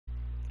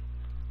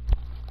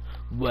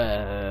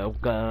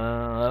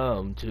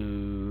Welcome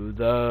to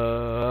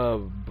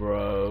the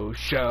Bro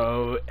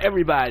Show,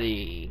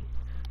 everybody.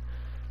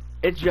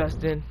 It's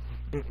Justin,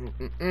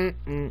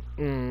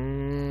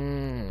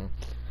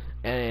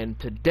 and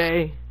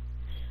today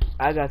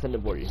I got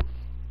something for you.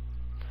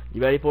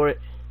 You ready for it?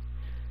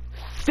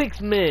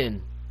 6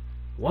 men,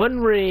 1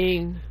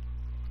 ring,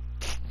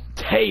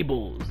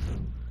 tables.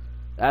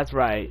 That's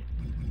right.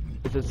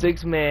 It's a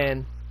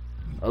 6-man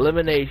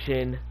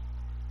elimination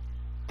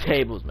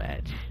tables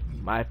match.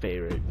 My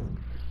favorite.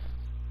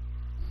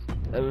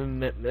 Let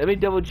me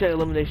double check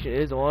elimination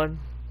is on,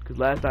 because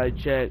last I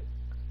checked.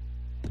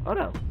 Oh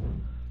no.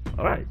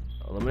 Alright.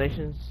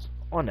 Elimination's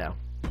on now.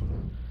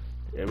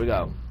 Here we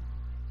go.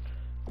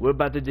 We're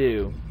about to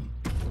do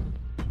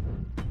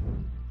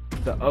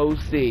the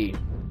OC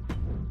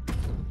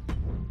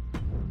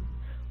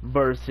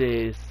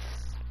versus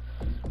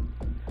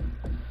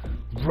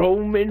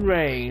Roman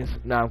Reigns.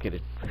 No, I'm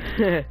kidding.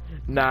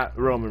 Not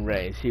Roman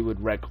Reigns. He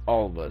would wreck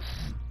all of us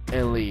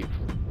and leave.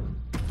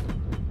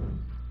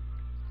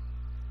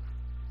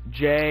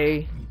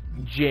 Jay,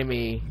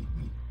 Jimmy,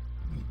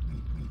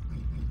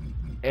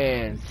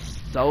 and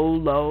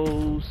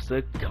Solo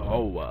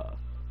Sikoa.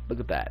 Look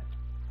at that.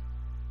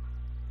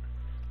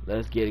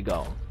 Let's get it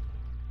going.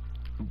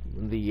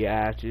 The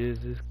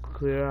ashes is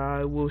clear,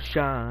 I will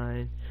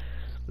shine.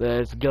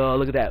 Let's go.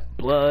 Look at that.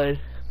 Blood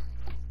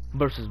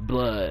versus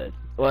blood.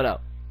 What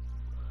up?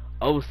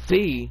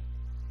 OC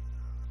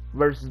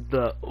versus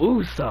the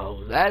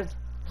Usos.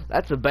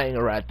 That's a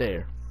banger right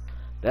there.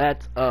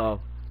 That's a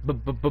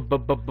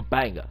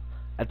banger.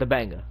 At the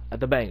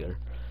banger.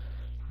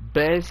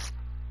 Best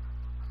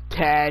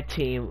tag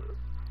team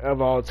of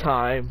all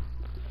time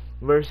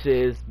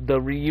versus the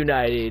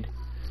reunited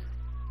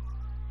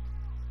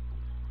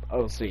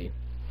OC.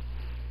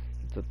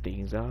 The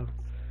things up.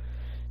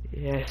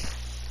 Yes.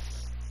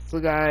 So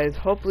guys,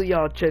 hopefully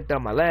y'all checked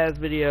out my last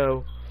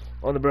video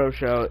on the Bro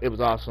Show. It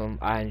was awesome.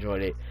 I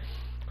enjoyed it.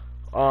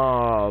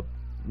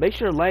 Make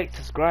sure to like,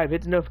 subscribe,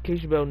 hit the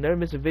notification bell, never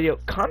miss a video.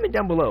 Comment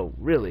down below,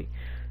 really.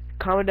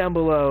 Comment down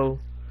below.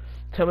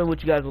 Tell me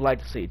what you guys would like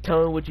to see.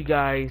 Tell me what you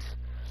guys,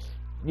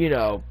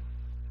 would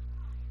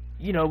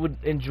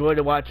enjoy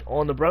to watch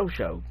on the Bro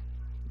Show.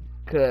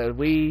 Cause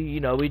we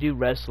do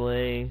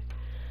wrestling.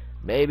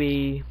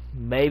 Maybe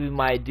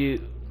might do.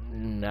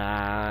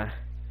 Nah.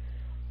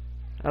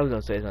 I was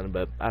gonna say something,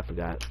 but I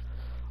forgot.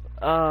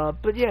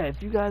 But yeah,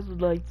 if you guys would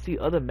like to see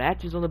other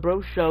matches on the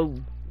Bro Show,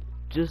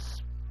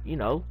 just,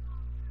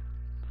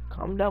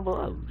 comment down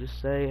below.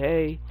 Just say,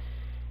 hey,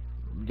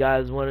 you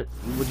guys would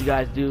you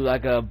guys do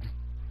like a,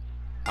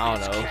 I don't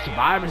know,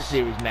 Survivor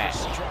Series match?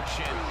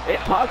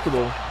 It's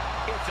possible,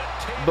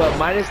 but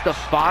minus the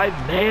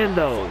 5-man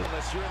though.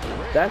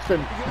 That's the,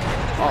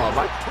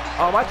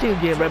 my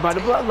team's getting read by the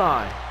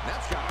bloodline.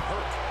 That's gotta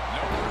hurt.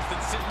 No worse than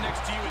sitting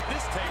next to you at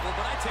this table,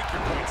 but I take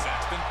your point,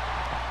 Saxton.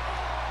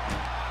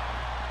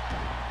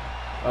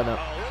 Oh no.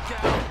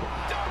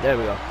 There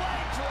we go.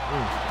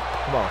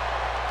 Come on.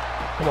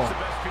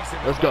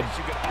 Let's go.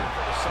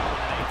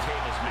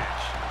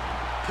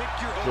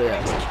 So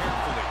yeah.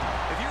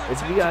 If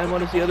you guys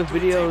want to see other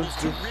videos,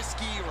 just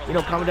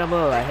comment down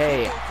below. Like,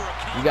 hey,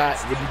 would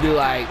you do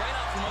like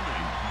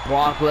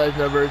Brock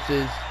Lesnar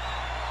versus,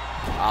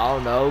 I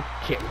don't know,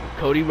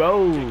 Cody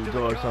Rhodes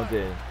or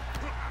something?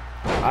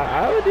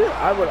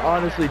 I would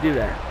honestly do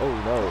that. Oh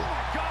no.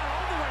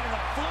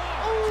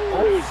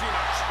 Oh.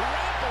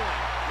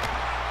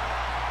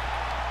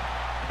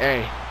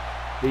 Hey,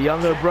 the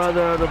younger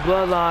brother of the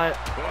bloodline.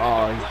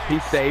 Oh,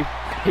 he's safe.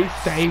 He's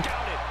safe.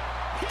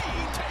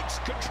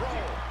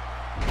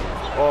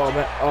 Oh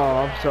man.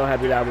 Oh, I'm so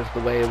happy that was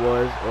the way it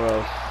was, or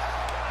else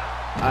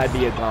I'd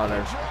be a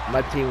goner.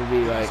 My team would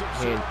be like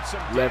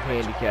left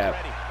handicap.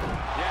 Yeah,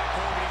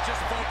 Cody, just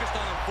focused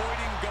on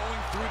avoiding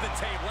going through the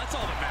table. That's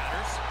all that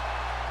matters.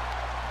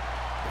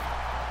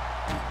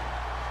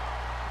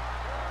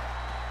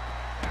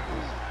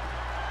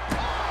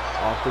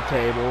 Off the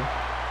table.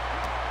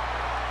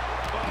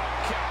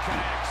 Kick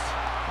connects.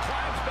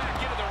 Climbs back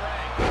into the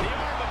ring. The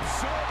arm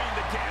absorbing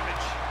the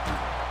damage.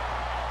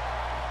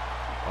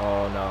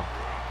 Oh no.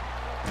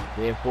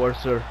 The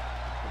enforcer.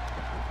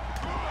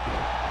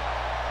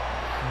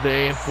 The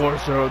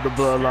enforcer of the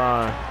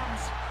bloodline.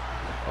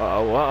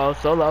 Uh-oh,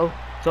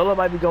 Solo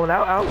might be going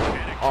out.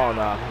 Oh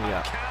no,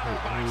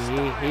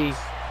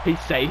 he's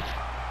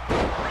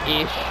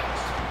safe-ish.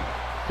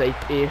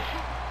 Safe-ish.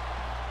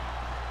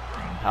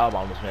 How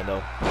about this man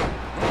though?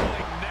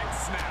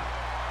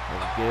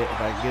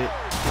 If I can get it.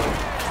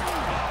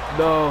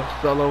 No,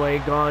 Solo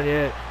ain't gone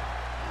yet.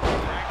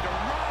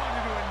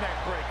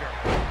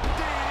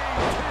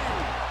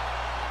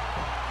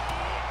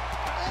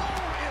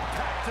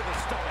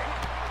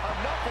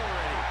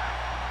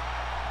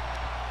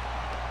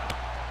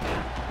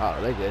 Oh,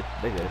 they good.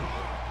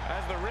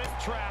 As the wrist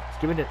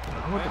trapped. Give me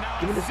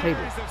this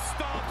table.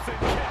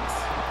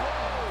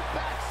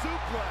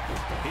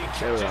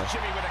 There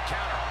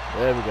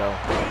we go.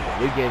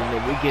 We're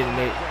getting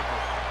it.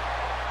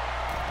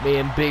 Me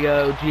and Big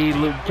OG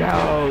Luke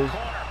Gallows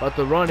about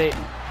to run it.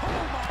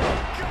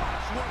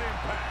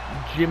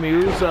 Jimmy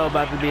Uso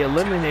about to be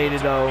eliminated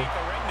though.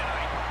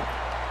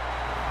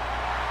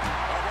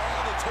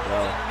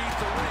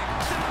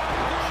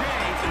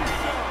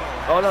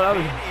 Oh no, that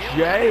was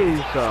Jay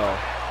Uso.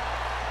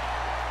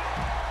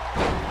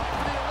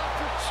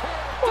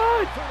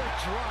 What?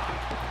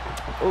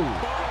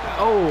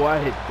 Oh, I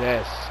hit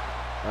this.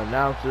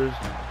 Announcers,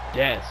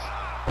 death.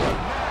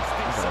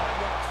 Okay.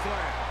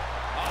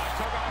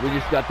 We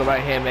just got the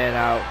right hand man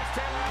out.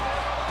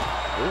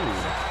 Ooh.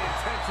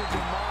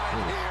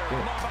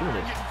 Give me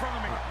this.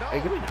 Hey,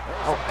 give me that.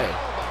 Oh, hey.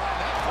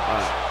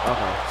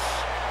 Okay.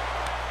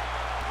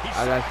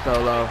 I got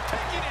Solo.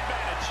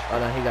 Oh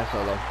no, he got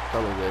Solo.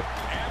 Solo good.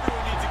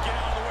 Everyone needs to get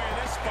out of the way of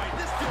this fight.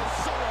 This feels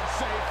so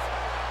unsafe.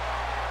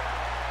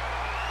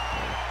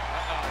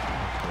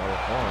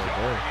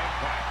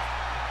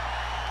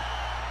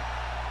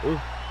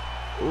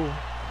 Ooh.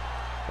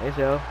 Hey,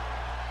 Sal.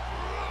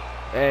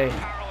 Hey.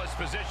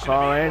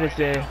 Carl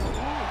Anderson.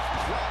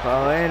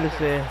 Carl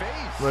Anderson.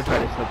 I'm gonna try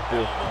to slip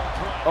through.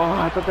 Oh,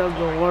 I thought that was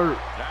gonna work.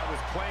 That was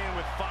playing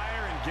with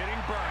fire and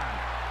getting burned.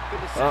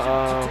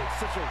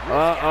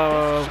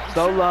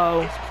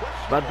 Solo.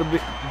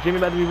 Jimmy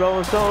about to be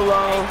rolling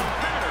Solo.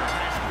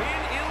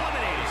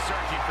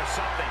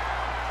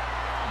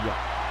 Yeah.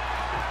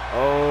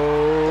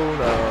 Oh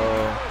no.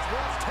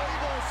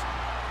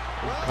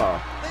 Carl.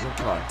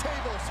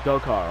 Go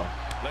Carl.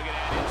 Look at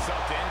that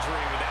insult to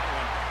injury with that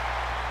one.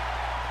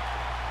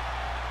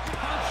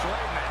 Punch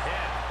right in the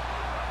head.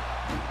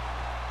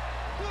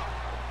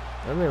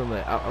 Let me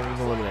eliminate. I'm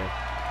gonna eliminate.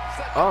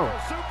 Oh.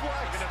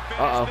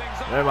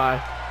 Never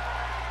mind.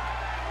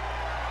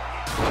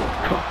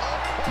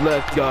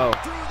 Let's go.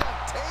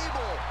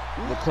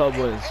 The club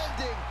wins.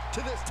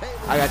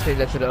 I gotta change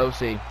that to the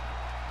OC.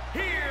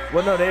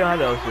 Well, no, they don't have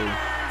the OC.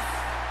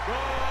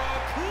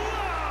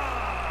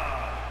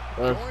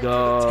 Let's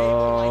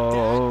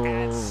go.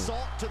 It's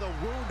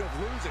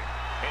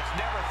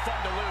never fun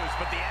to lose,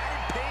 but the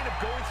added pain of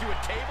going through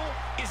a table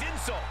is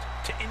insult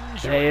to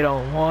injury. They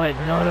don't want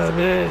none of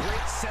this.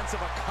 Great sense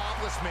of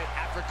accomplishment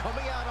after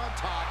coming out on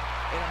top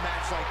in a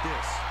match like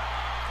this.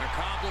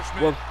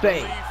 Well,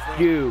 thank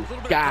you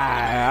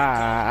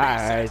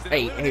guys.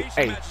 Hey,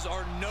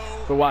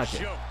 for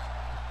watching.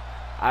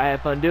 I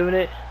had fun doing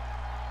it.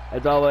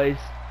 As always,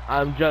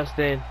 I'm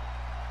Justin.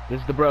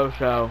 This is the Bro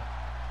Show.